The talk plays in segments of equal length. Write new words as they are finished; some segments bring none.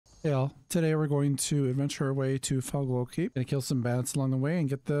Yeah, today we're going to adventure our way to Falglow Keep and kill some bandits along the way and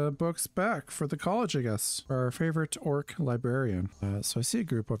get the books back for the college, I guess. For our favorite orc librarian. So I see a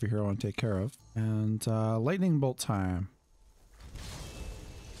group over here I want to take care of. And lightning bolt time.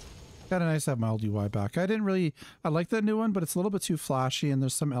 Kind of nice to have my old UI back. I like that new one, but it's a little bit too flashy and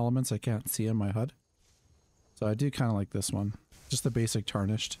there's some elements I can't see in my HUD. So I do kind of like this one. Just the basic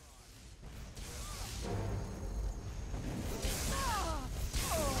tarnished.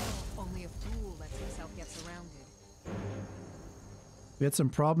 We had some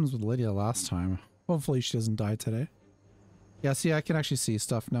problems with Lydia last time. Hopefully she doesn't die today. Yeah, see, I can actually see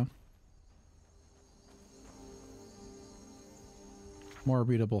stuff now. More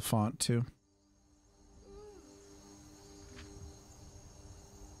readable font, too.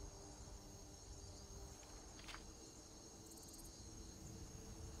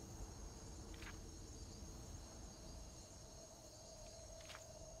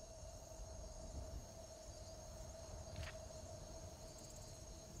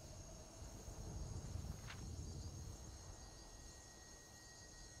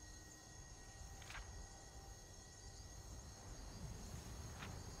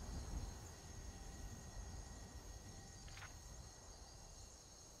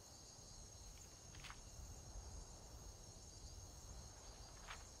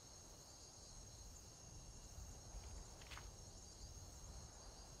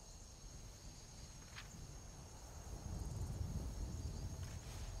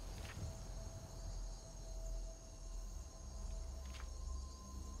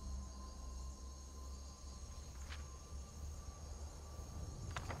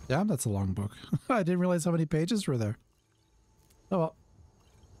 Damn, that's a long book. I didn't realize how many pages were there. Oh well.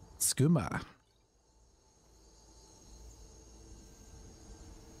 Skooma.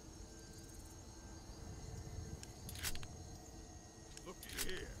 Looky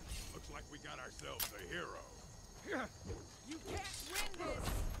here. Looks like we got ourselves a hero. You can't win this!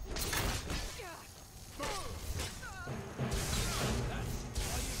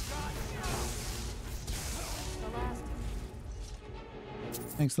 The last.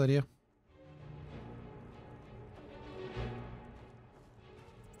 Thanks, Lydia.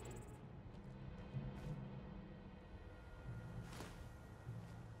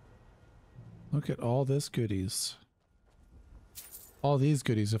 Look at all this goodies. All these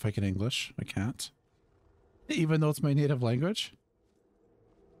goodies if I can English. I can't. Even though it's my native language.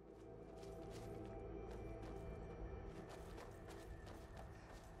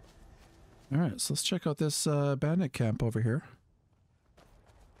 Alright, so let's check out this bandit camp over here.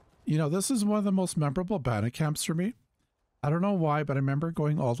 You know, this is one of the most memorable bandit camps for me. I don't know why, but I remember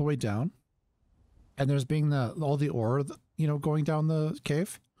going all the way down. And there's being all the ore, you know, going down the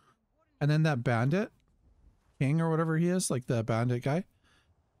cave. And then that bandit, king or whatever he is, like the bandit guy.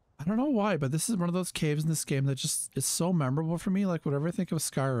 I don't know why, but this is one of those caves in this game that just is so memorable for me. Like whatever I think of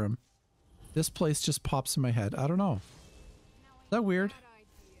Skyrim, this place just pops in my head. I don't know. Is that weird?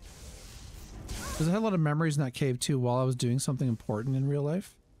 Because I had a lot of memories in that cave too while I was doing something important in real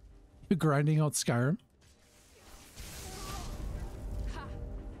life. Grinding out Skyrim.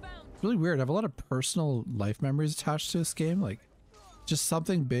 Really weird. I have a lot of personal life memories attached to this game. Like, just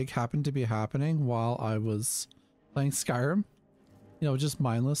something big happened to be happening while I was playing Skyrim. You know, just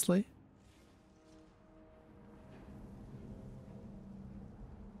mindlessly.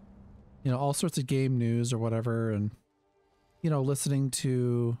 You know, all sorts of game news or whatever, and, you know, listening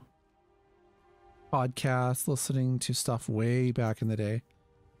to podcasts, listening to stuff way back in the day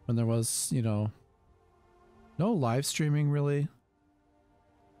when there was, you know, no live streaming really.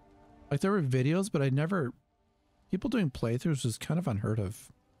 Like there were videos, but people doing playthroughs was kind of unheard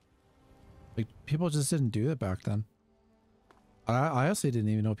of. Like people just didn't do it back then. I honestly didn't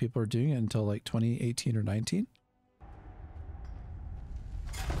even know people were doing it until like 2018 or 19.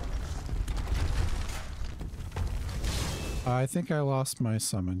 I think I lost my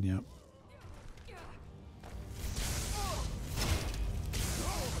summon, yep.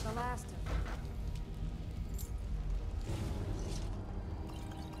 The last of them.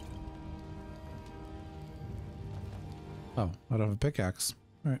 Oh, I don't have a pickaxe.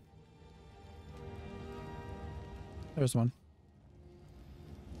 All right. There's one.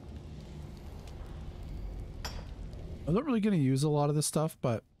 I'm not really going to use a lot of this stuff,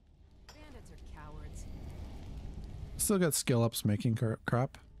 but Bandits are cowards. still got skill ups making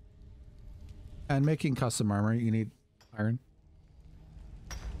crap. And making custom armor, you need iron.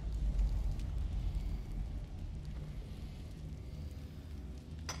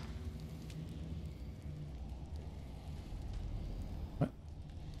 What?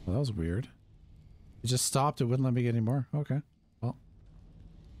 Well, that was weird. It just stopped. It wouldn't let me get any more. Okay. Well.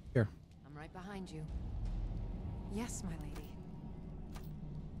 Here. right behind you. Yes, my lady.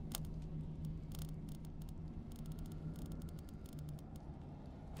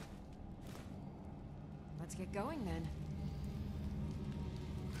 Let's get going then.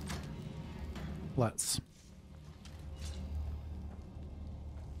 Let's.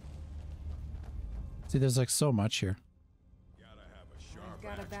 See, there's like so much here. Gotta have a sharp I've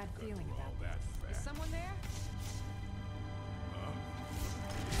got a axe bad to cut feeling through all about that this. Is fat. someone there?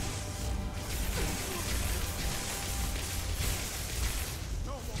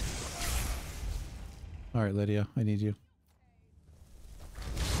 All right, Lydia, I need you.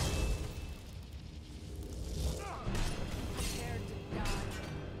 Prepared to die.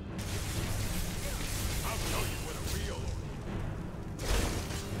 I'll tell you what a real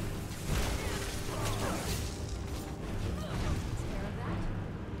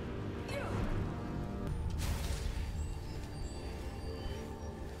Care of that?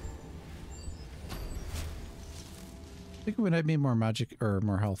 I think we might need more magic or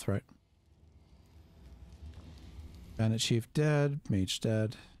more health, right? Bandit Chief dead, Mage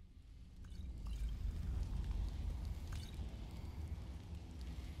dead.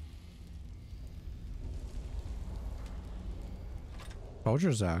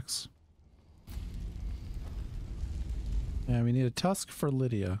 Soldier's axe. And we need a tusk for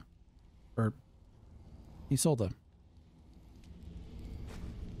Lydia. Or Isolde.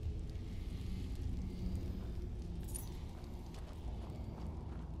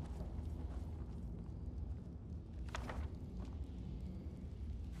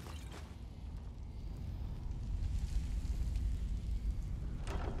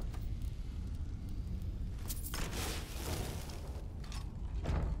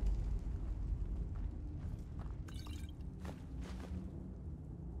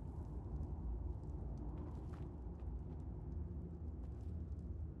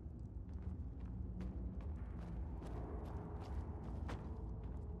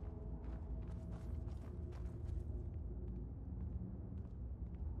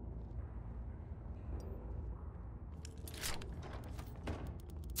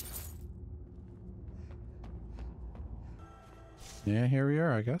 Yeah, here we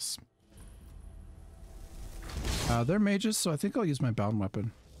are, I guess. They're mages, so I think I'll use my bound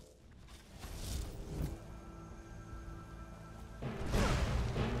weapon.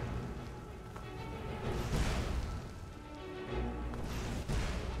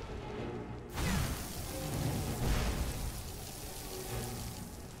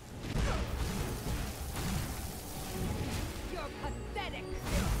 You're pathetic.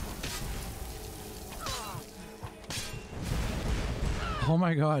 Oh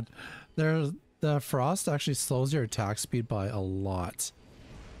my god. The frost actually slows your attack speed by a lot.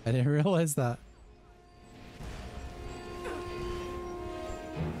 I didn't realize that.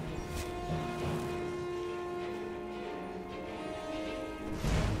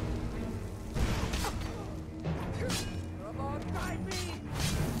 Come on, fight me!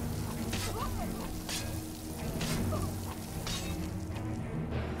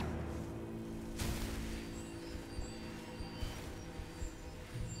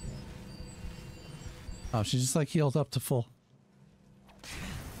 Oh, she just like healed up to full.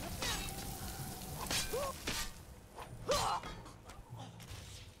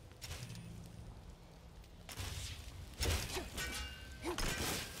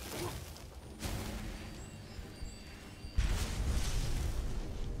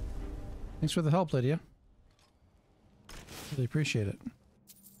 Thanks for the help, Lydia. Really appreciate it.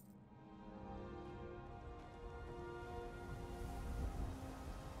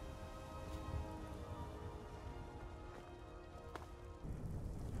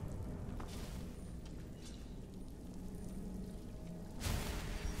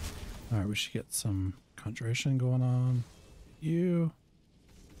 Alright, we should get some conjuration going on. I'm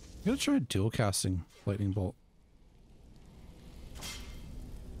gonna try dual casting lightning bolt.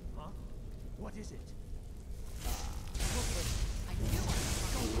 Huh? What is it? I knew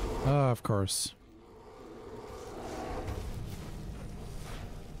I was Ah, of course.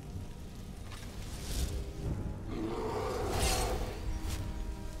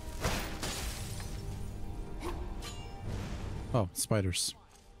 Oh, spiders.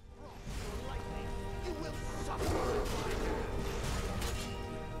 You will suffer.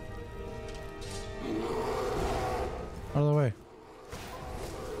 Out of the way.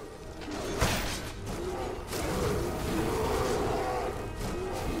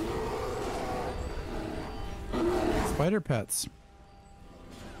 Spider pets.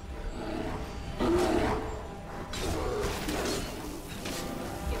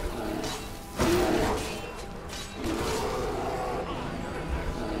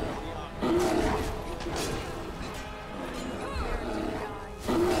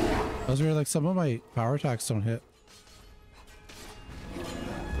 That was weird, like some of my power attacks don't hit.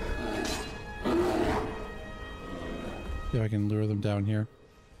 See if I can lure them down here.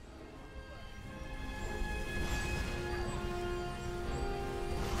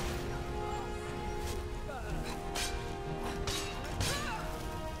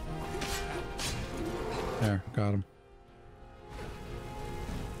 There, got him.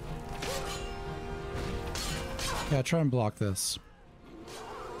 Yeah, try and block this.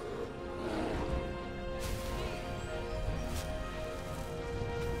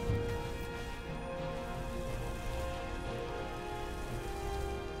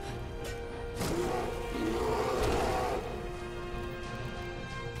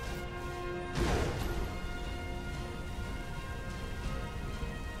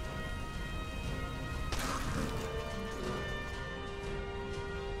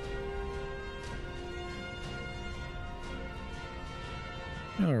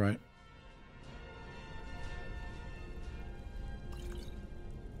 All right.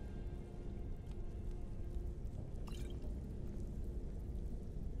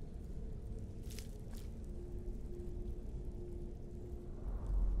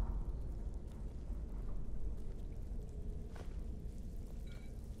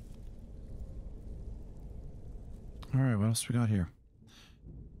 All right, what else we got here?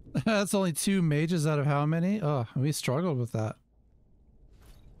 That's only 2 mages out of how many? Oh, we struggled with that.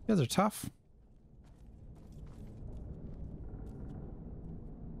 You guys are tough.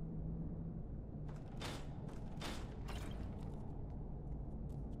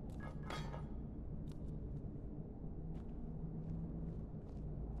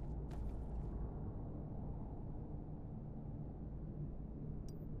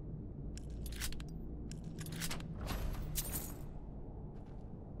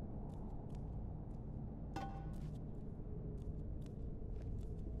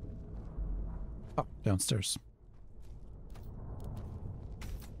 Oh, downstairs.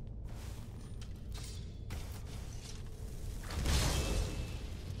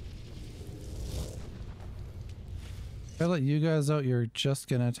 If I let you guys out, you're just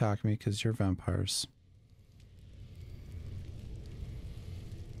gonna attack me because you're vampires.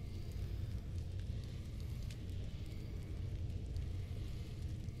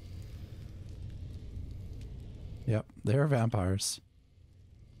 Yep, they're vampires.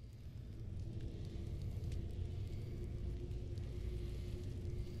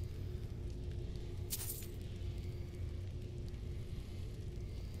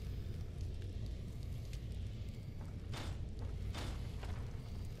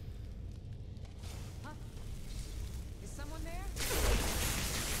 Is someone there?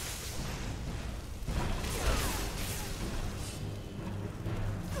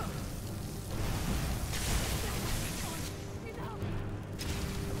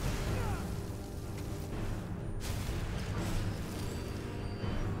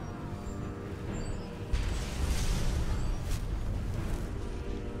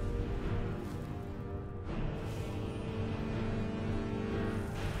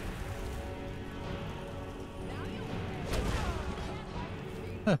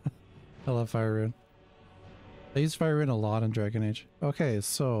 I love Fire Rune. I use Fire Rune a lot in Dragon Age. Okay,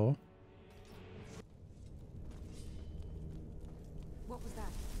 so What was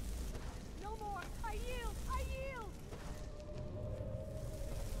that? No more! I yield! I yield!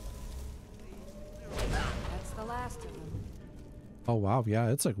 That's the last of them. oh wow, yeah,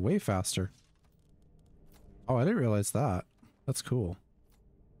 it's like way faster. Oh, I didn't realize that. That's cool.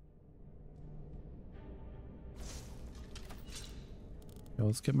 Okay,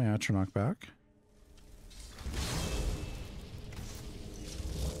 let's get my Atronach back.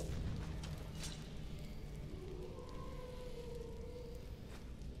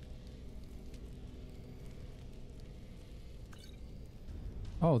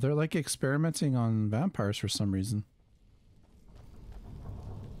 Oh, they're like experimenting on vampires for some reason.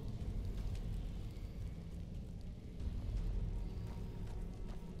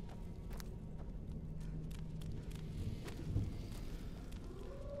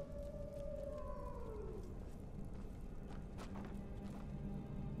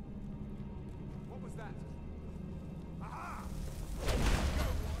 What was that? Aha!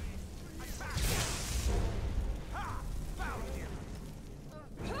 Ha! Found you!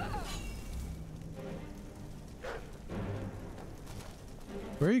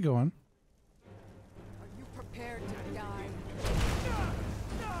 Where are you going? Are you prepared to die?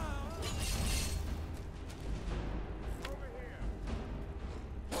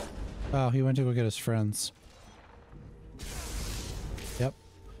 Oh, he went to go get his friends. Yep.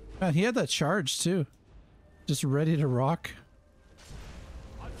 Man, he had that charge too. Just ready to rock.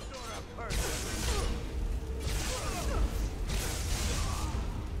 I stood up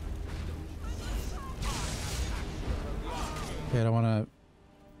Okay, I don't want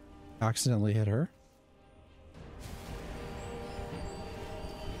to accidentally hit her.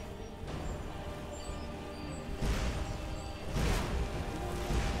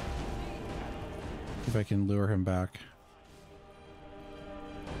 If I can lure him back.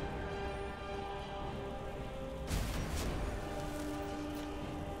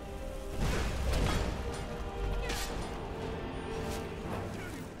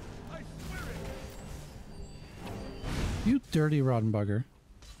 You dirty rotten bugger.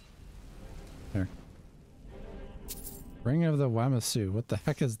 There. Ring of the Wamasu. What the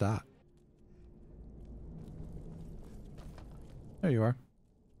heck is that? There you are.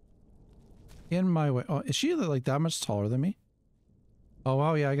 In my way. Oh, is she like that much taller than me? Oh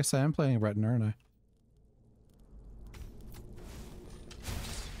wow, yeah, I guess I am playing breton, aren't I?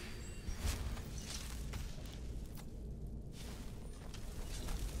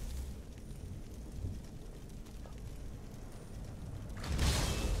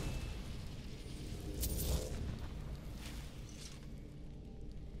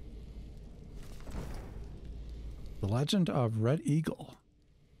 The Legend of Red Eagle.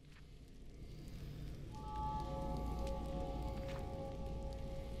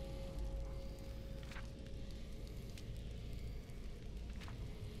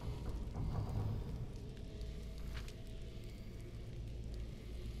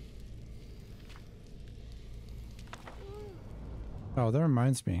 Oh, that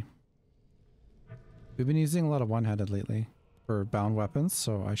reminds me. We've been using a lot of one-handed lately for bound weapons,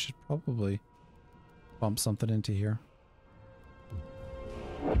 so I should probably bump something into here.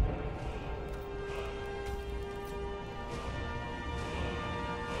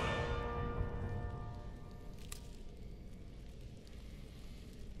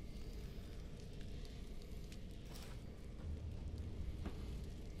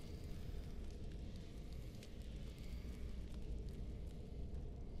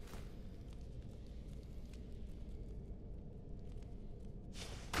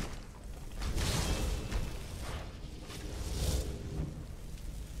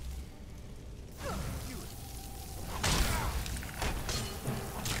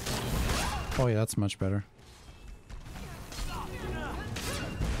 Oh yeah, that's much better.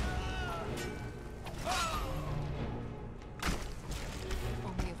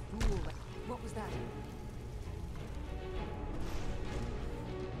 Only a fool. What was that?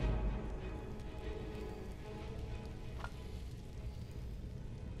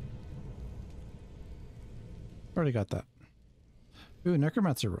 Already got that. Ooh,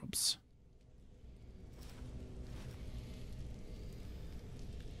 necromancer robes.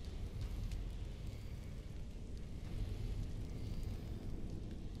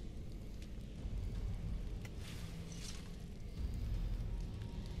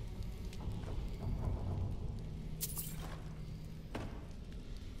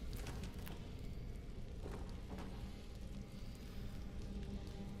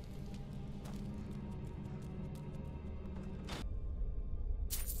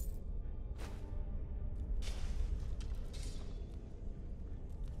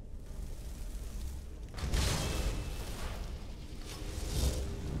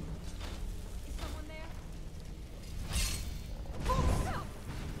 Is someone there?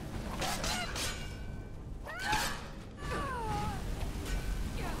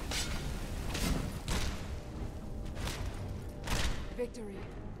 Victory.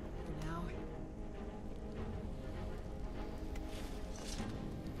 For now.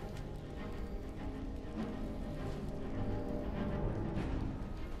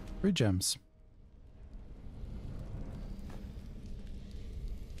 Three gems.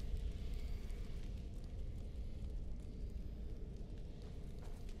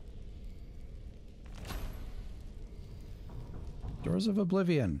 Doors of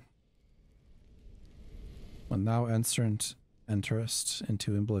Oblivion. When thou enterest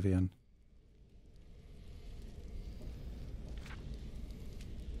into Oblivion.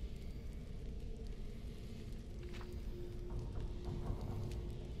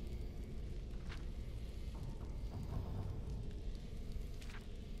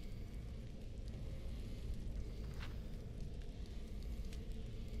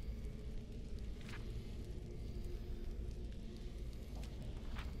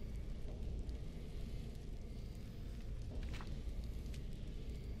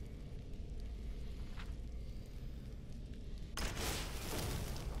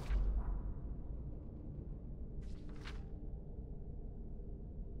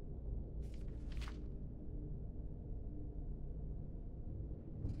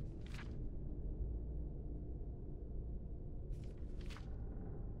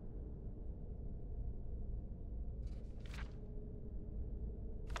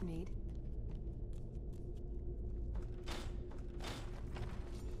 Need.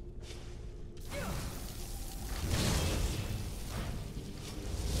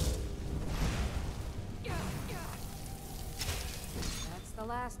 That's the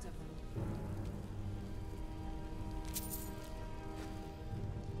last of them.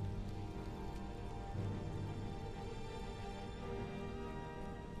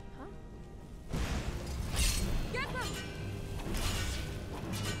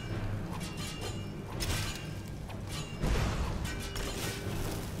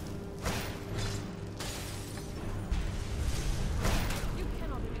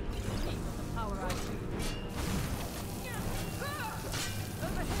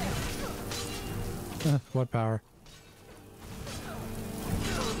 What power?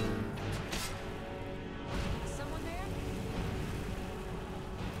 Someone there?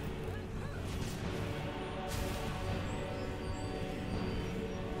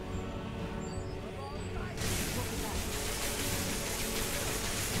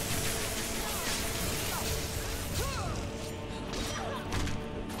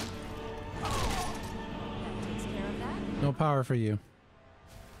 That takes care of that. No power for you.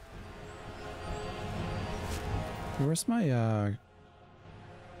 Where's my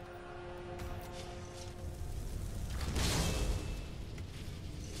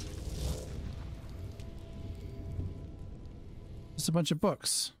just a bunch of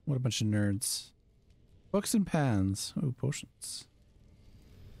books. What a bunch of nerds. Books and pans. Oh, potions.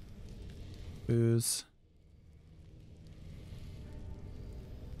 Booze.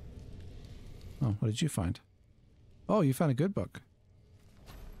 Oh, what did you find? Oh, you found a good book.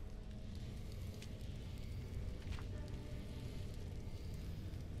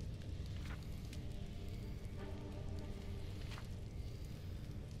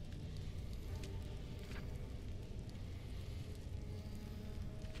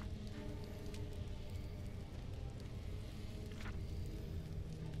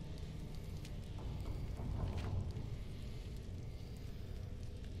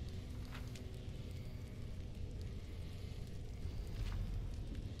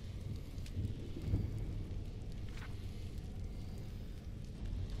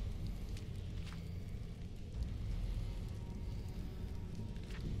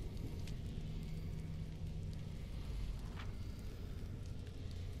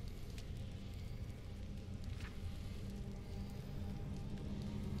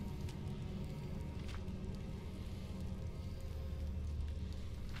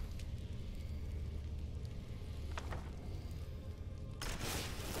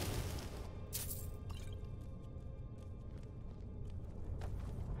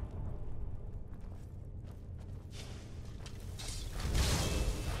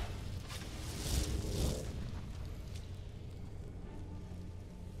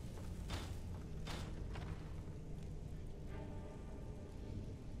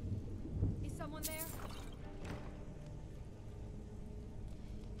 Is someone there?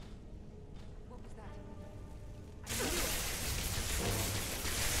 What was that? I knew it.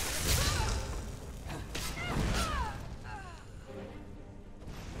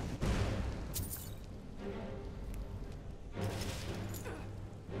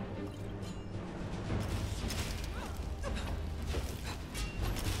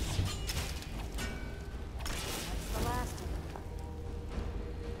 That's the last of them.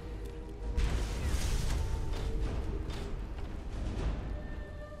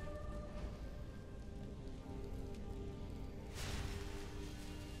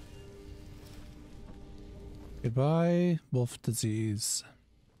 Goodbye, wolf disease.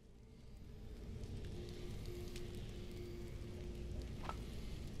 I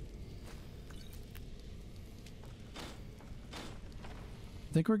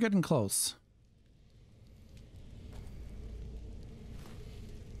think we're getting close.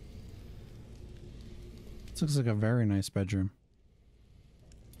 This looks like a very nice bedroom.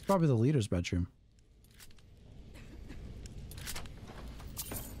 Probably the leader's bedroom.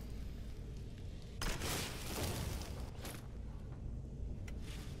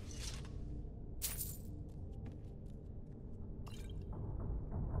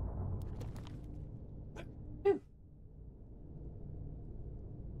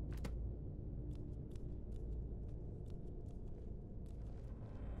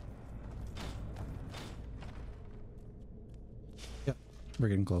 Yep, we're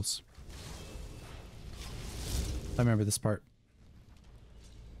getting close. I remember this part.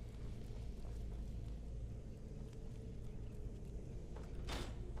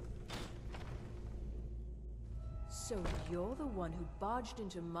 So you're the one who barged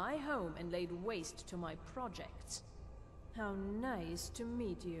into my home and laid waste to my projects. How nice to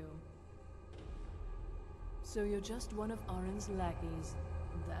meet you. So you're just one of Arin's lackeys.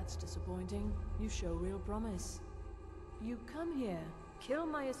 That's disappointing. You show real promise. You come here, kill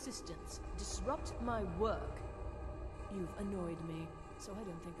my assistants, disrupt my work. You've annoyed me, so I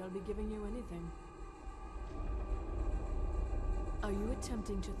don't think I'll be giving you anything. Are you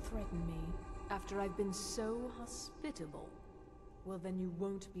attempting to threaten me after I've been so hospitable? Well, then you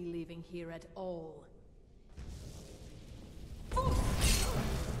won't be leaving here at all.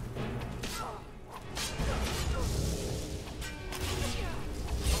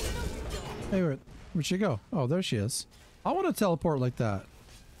 Hey, where'd she go? Oh, there she is. I want to teleport like that.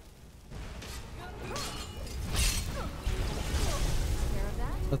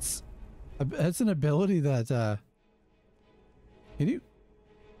 That's an ability that can you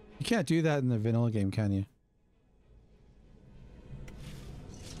can't do that in the vanilla game, can you?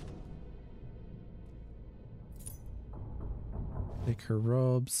 Take her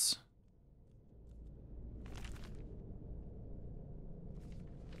robes.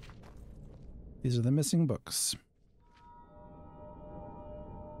 These are the missing books.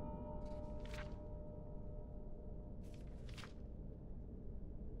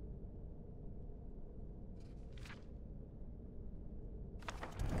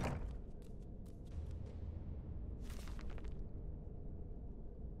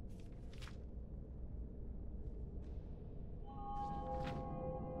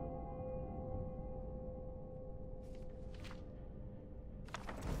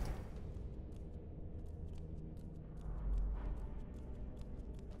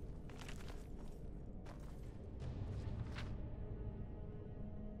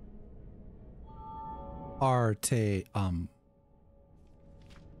 Arte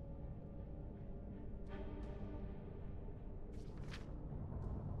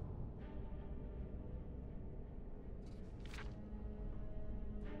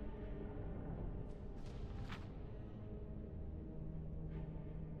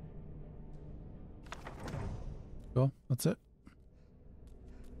Cool, that's it.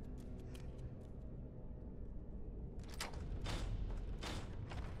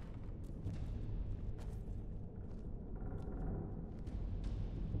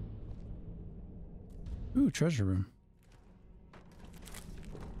 Ooh, treasure room.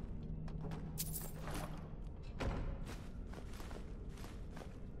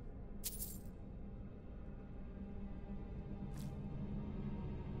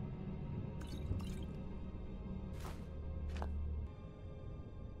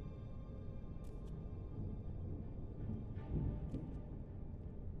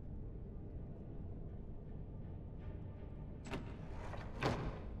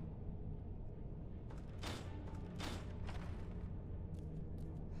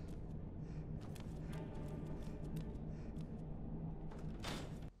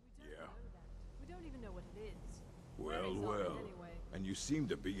 And you seem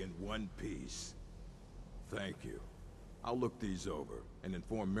to be in one piece. Thank you. I'll look these over and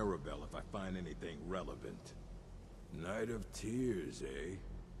inform Mirabelle if I find anything relevant. Night of Tears, eh?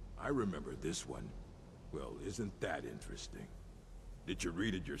 I remember this one. Well, isn't that interesting? Did you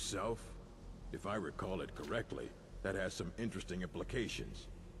read it yourself? If I recall it correctly, that has some interesting implications.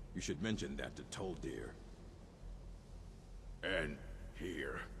 You should mention that to Toldir. And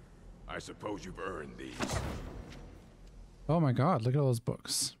here. I suppose you've earned these. Oh my god, look at all those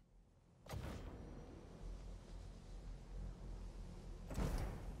books.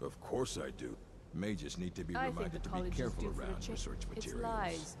 Of course I do. Mages need to be reminded to be careful around research materials. It's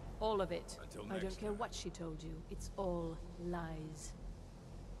lies. All of it. Until I next don't care time. what she told you. It's all lies.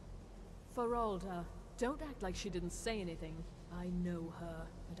 Feralda, don't act like she didn't say anything. I know her,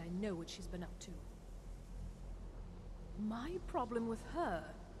 and I know what she's been up to. My problem with her?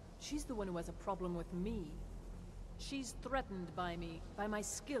 She's the one who has a problem with me. She's threatened by me, by my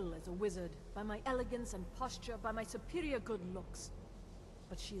skill as a wizard, by my elegance and posture, by my superior good looks.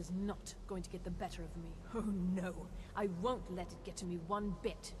 But she is not going to get the better of me. Oh no, I won't let it get to me one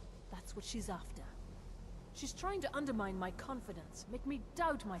bit. That's what she's after. She's trying to undermine my confidence, make me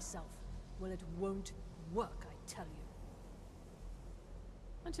doubt myself. Well, it won't work, I tell you.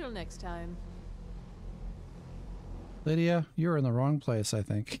 Until next time. Lydia, you're in the wrong place, I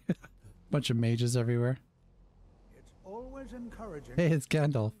think. Bunch of mages everywhere. It's always encouraging. Hey, it's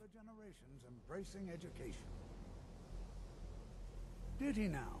Gandalf. The generations embracing education. Did he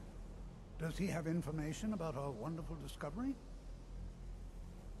now? Does he have information about our wonderful discovery?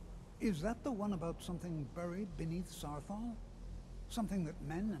 Is that the one about something buried beneath Sarthal? Something that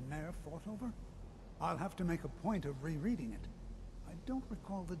men and Mare fought over? I'll have to make a point of rereading it. I don't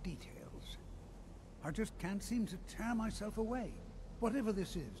recall the details. I just can't seem to tear myself away. Whatever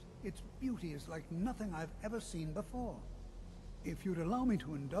this is, its beauty is like nothing I've ever seen before. If you'd allow me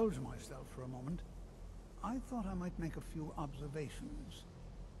to indulge myself for a moment, I thought I might make a few observations.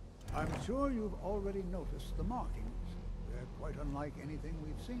 I'm sure you've already noticed the markings. They're quite unlike anything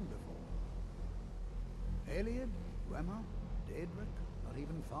we've seen before. Aliad, Dwemer, Daedric, not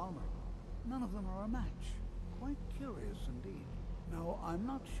even Falmer. None of them are a match. Quite curious indeed. Now, I'm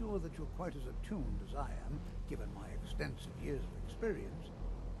not sure that you're quite as attuned as I am, given my extensive years of experience,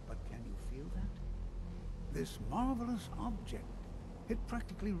 but can you feel that? This marvelous object, it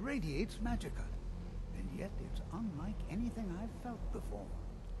practically radiates magicka, and yet it's unlike anything I've felt before.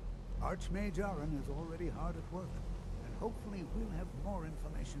 Archmage Aaron is already hard at work, and hopefully we'll have more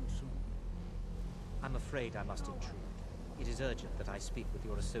information soon. I'm afraid I must intrude. It is urgent that I speak with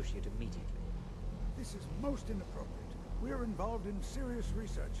your associate immediately. This is most inappropriate. We're involved in serious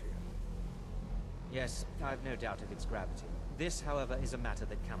research here. Yes, I've no doubt of its gravity. This, however, is a matter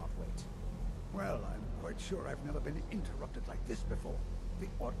that cannot wait. Well, I'm quite sure I've never been interrupted like this before. The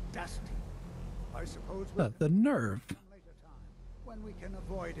audacity. I suppose The nerve. later time, when we can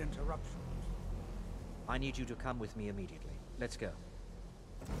avoid interruptions. I need you to come with me immediately. Let's go.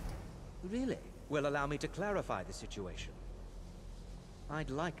 Really? Well, allow me to clarify the situation. I'd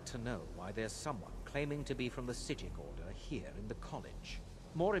like to know why there's someone claiming to be from the Psijic Order here in the college.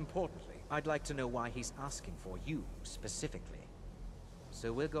 More importantly, I'd like to know why he's asking for you, specifically.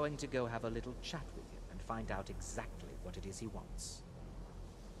 So we're going to go have a little chat with him and find out exactly what it is he wants.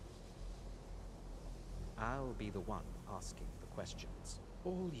 I'll be the one asking the questions.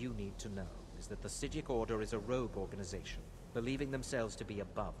 All you need to know is that the Psijic Order is a rogue organization, believing themselves to be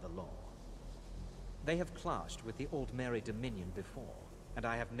above the law. They have clashed with the Old Mary Dominion before, and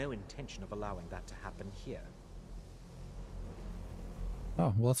I have no intention of allowing that to happen here.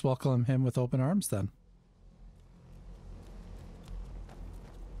 Oh, well, let's welcome him with open arms then.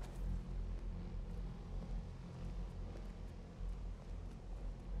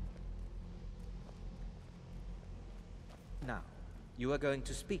 Now, you are going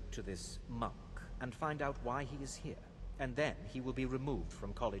to speak to this monk and find out why he is here, and then he will be removed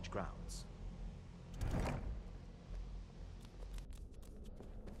from college grounds.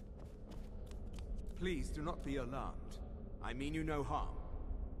 Please do not be alarmed. I mean you no harm.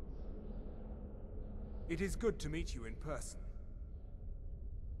 It is good to meet you in person.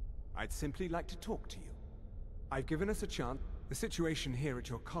 I'd simply like to talk to you. I've given us a chance. The situation here at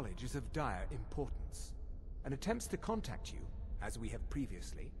your college is of dire importance, and attempts to contact you, as we have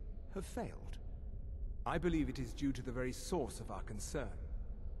previously, have failed. I believe it is due to the very source of our concern.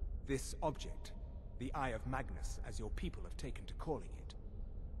 This object, the Eye of Magnus, as your people have taken to calling it.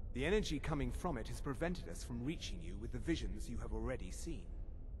 The energy coming from it has prevented us from reaching you with the visions you have already seen.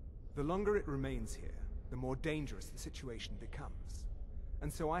 The longer it remains here, the more dangerous the situation becomes.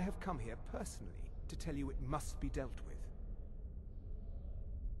 And so I have come here personally to tell you it must be dealt with.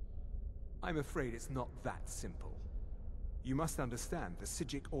 I'm afraid it's not that simple. You must understand the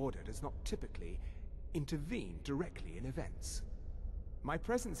Psijic Order does not typically intervene directly in events. My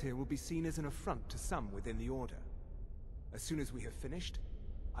presence here will be seen as an affront to some within the Order. As soon as we have finished,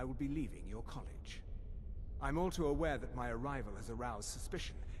 I will be leaving your college. I'm all too aware that my arrival has aroused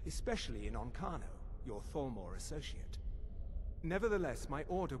suspicion, especially in Ancano, your Thalmor associate. Nevertheless, my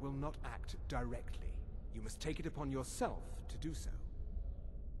order will not act directly. You must take it upon yourself to do so.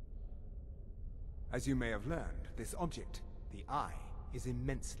 As you may have learned, this object, the Eye, is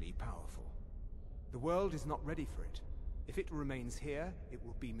immensely powerful. The world is not ready for it. If it remains here, it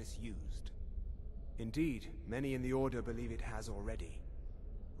will be misused. Indeed, many in the Order believe it has already.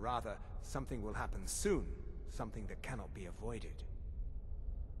 Rather, something will happen soon, something that cannot be avoided.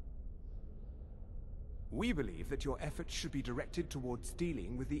 We believe that your efforts should be directed towards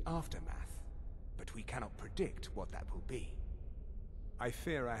dealing with the aftermath, but we cannot predict what that will be. I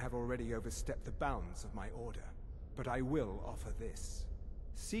fear I have already overstepped the bounds of my order, but I will offer this.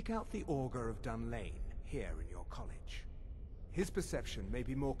 Seek out the Augur of Dunlain here in your college. His perception may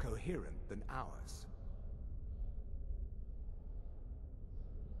be more coherent than ours.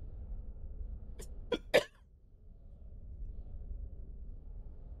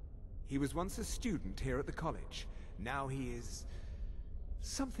 He was once a student here at the college. Now he is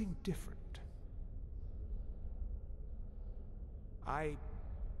something different. I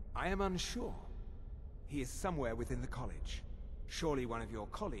am unsure. He is somewhere within the college. Surely one of your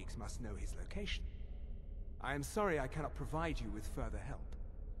colleagues must know his location. I am sorry I cannot provide you with further help,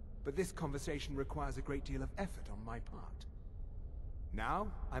 but this conversation requires a great deal of effort on my part. Now,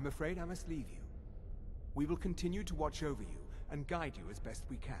 I'm afraid I must leave you. We will continue to watch over you and guide you as best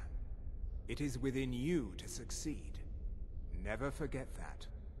we can. It is within you to succeed. Never forget that.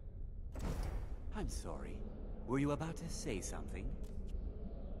 I'm sorry. Were you about to say something?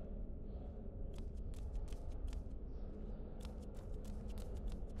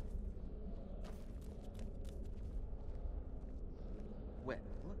 Well,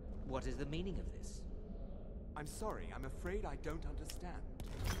 what is the meaning of this? I'm sorry, I'm afraid I don't understand.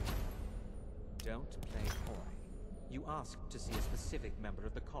 Don't play coy. You asked to see a specific member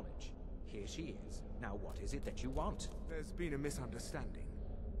of the college. Here she is. Now what is it that you want? There's been a misunderstanding.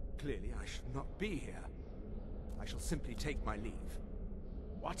 Clearly I should not be here. I shall simply take my leave.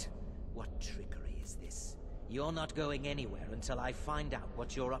 What? What trickery is this? You're not going anywhere until I find out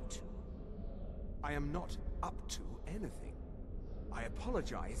what you're up to. I am not up to anything. I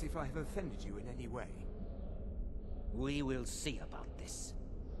apologize if I have offended you in any way. We will see about this.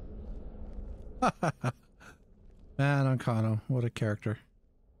 Man, Ancano, what a character.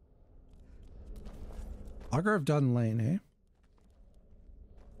 Augur of Dunlain, eh?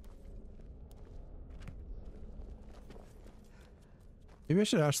 Maybe I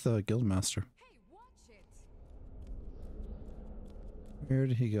should ask the guildmaster. Hey, watch it. Where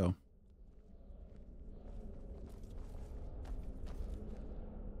did he go?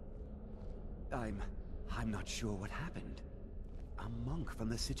 I'm not sure what happened. A monk from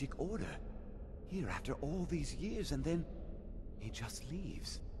the Sijic Order. Here after all these years, and then he just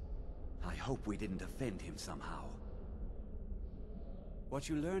leaves. I hope we didn't offend him somehow. What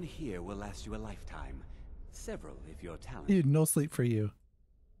you learn here will last you a lifetime. Several, if you're talented. No sleep for you.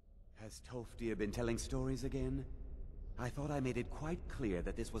 Has Toftir been telling stories again? I thought I made it quite clear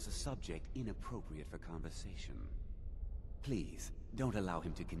that this was a subject inappropriate for conversation. Please, don't allow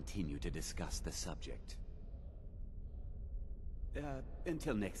him to continue to discuss the subject.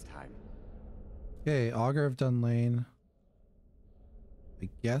 Until next time. Okay, Augur of Dunlain. I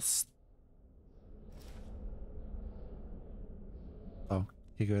guess. Oh,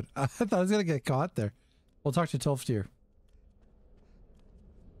 you good. I thought I was gonna get caught there. We'll talk to Toftir.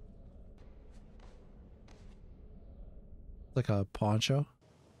 Like a poncho.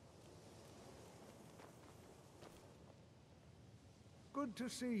 Good to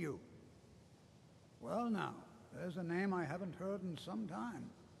see you. Well now, there's a name I haven't heard in some time.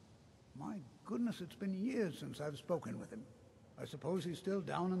 My goodness, it's been years since I've spoken with him. I suppose he's still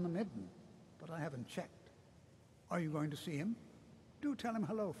down in the Midden, but I haven't checked. Are you going to see him? Do tell him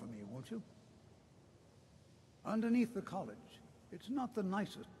hello for me, won't you? Underneath the college. It's not the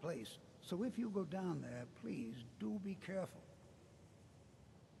nicest place, so if you go down there, please do be careful.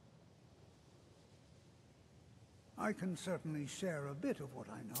 I can certainly share a bit of what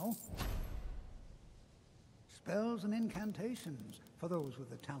I know. Spells and incantations for those with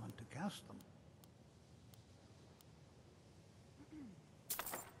the talent to cast them.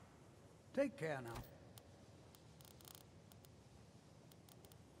 Take care now.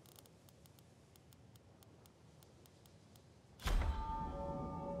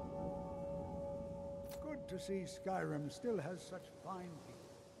 Good to see Skyrim still has such fine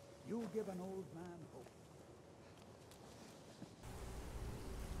people. You give an old man hope.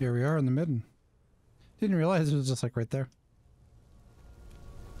 Here we are in the Midden. Didn't realize it was just like right there.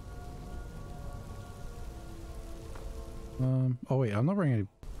 Oh wait, I'm not wearing any.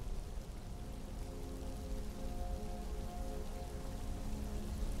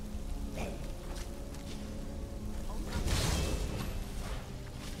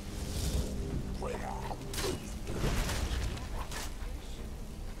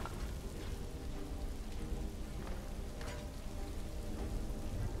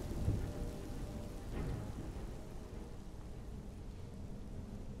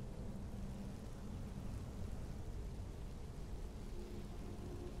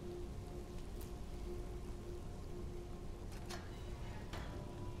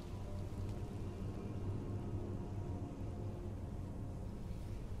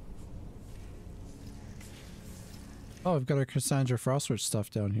 Oh, I've got our Cassandra Frostwitch stuff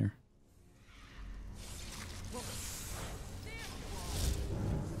down here.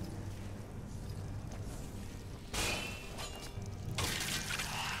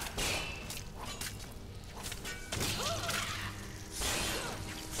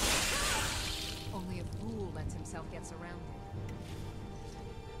 Only a fool lets himself get surrounded.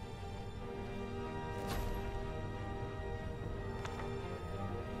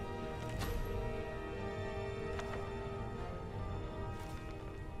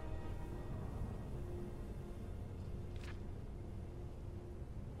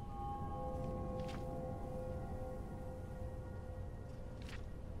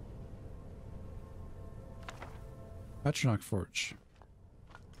 Atronach Forge.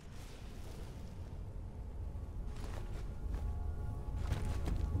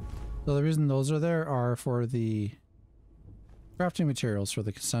 So the reason those are there are for the crafting materials for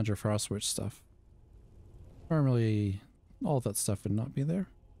the Cassandra Frostwitch stuff. Normally, all that stuff would not be there.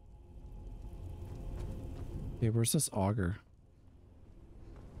 Okay, where's this auger?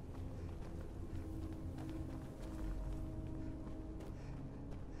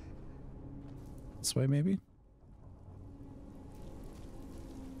 This way, maybe?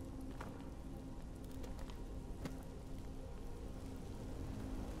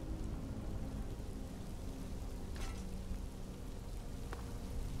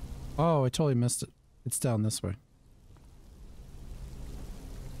 Oh, I totally missed it. It's down this way.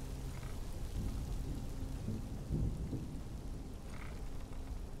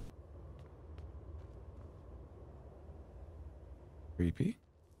 Creepy.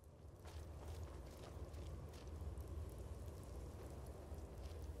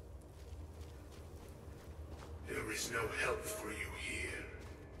 There is no help for you here.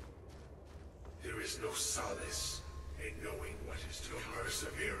 There is no solace in knowing what is to come.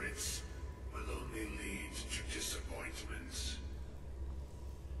 Perseverance will only lead to disappointments.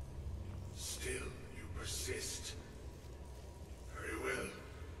 Still, you persist. Very well.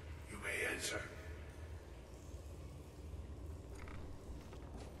 You may enter.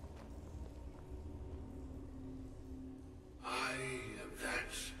 I am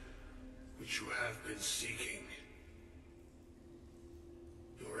that which you have been seeking.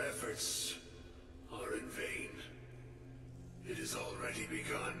 Your efforts are in vain. It has already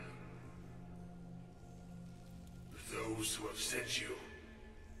begun. Those who have sent you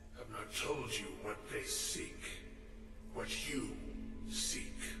have not told you what they seek, what you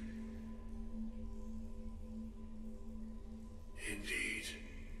seek. Indeed.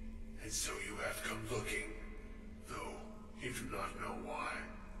 And so you have come looking, though you do not know why.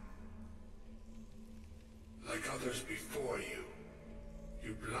 Like others before you,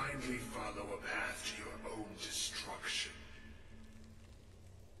 you blindly follow a path to your own destruction.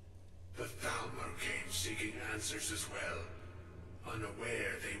 The Thalmor came seeking answers as well,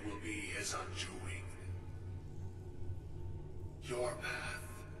 unaware they will be his undoing. Your path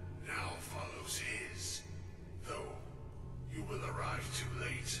now follows his, though you will arrive too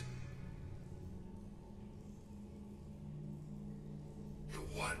late.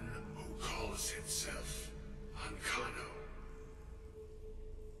 The one who calls himself Ancano.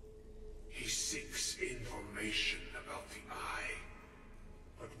 He seeks information about the Eye,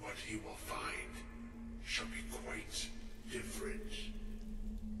 but what he will find shall be quite different.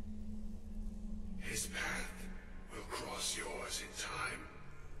 His path will cross yours in time,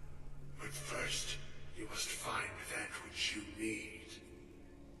 but first you must find that which you need.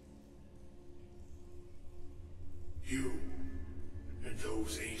 You, and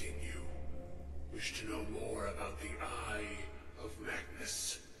those aiding you, wish to know more about the Eye of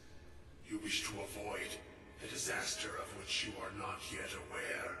Magnus. You wish to avoid the disaster of which you are not yet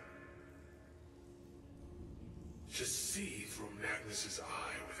aware. To see through Magnus's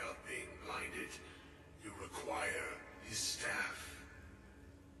eye without being blinded, you require his staff.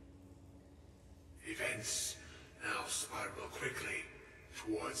 Events now spiral quickly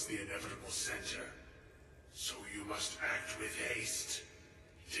towards the inevitable center, so you must act with haste.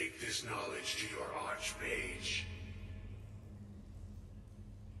 Take this knowledge to your archmage.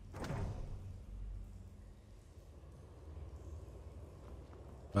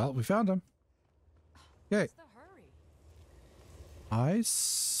 Well, we found him. Okay. What's the hurry? I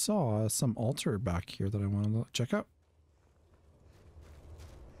saw some altar back here that I wanted to check out.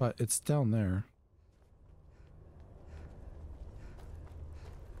 But it's down there.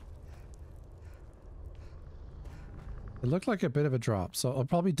 It looked like a bit of a drop, so I'll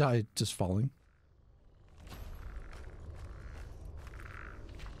probably die just falling.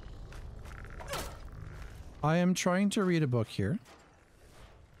 I am trying to read a book here.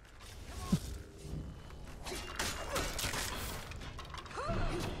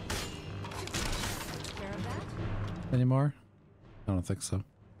 Anymore? I don't think so.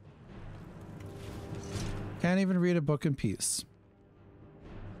 Can't even read a book in peace.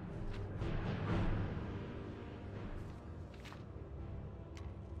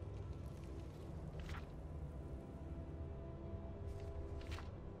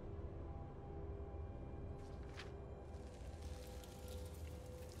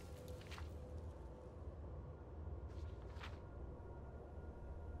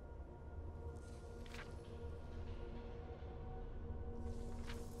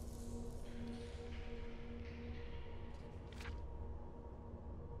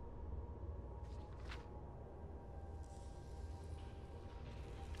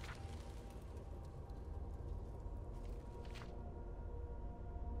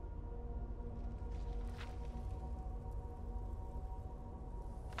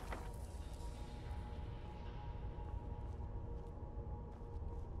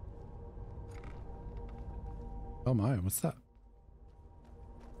 Oh my, what's that?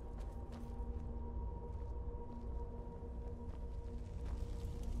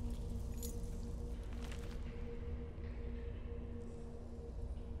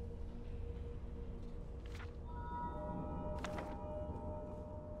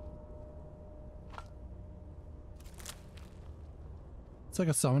 It's like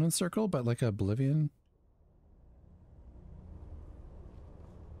a summoning circle, but like Oblivion.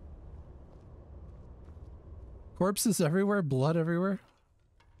 Corpses everywhere, blood everywhere.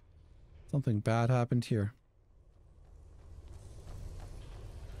 Something bad happened here.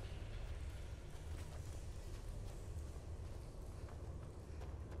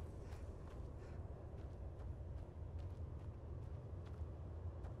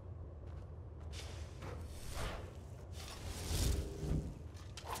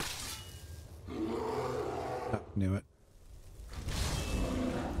 Knew it.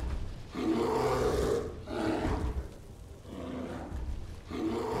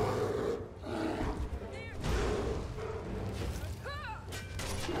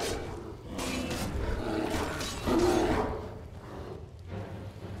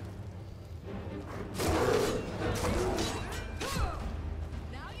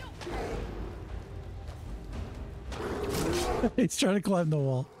 He's trying to climb the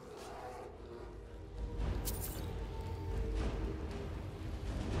wall.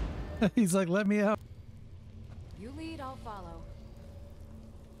 He's like, let me out. You lead, I'll follow.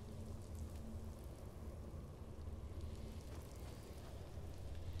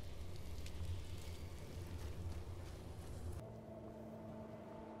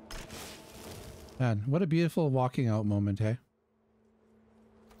 Man, what a beautiful walking out moment, hey?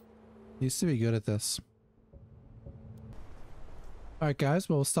 Used to be good at this. Alright guys,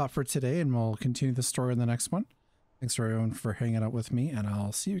 we'll stop for today and we'll continue the story in the next one. Thanks for everyone for hanging out with me, and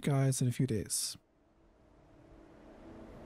I'll see you guys in a few days.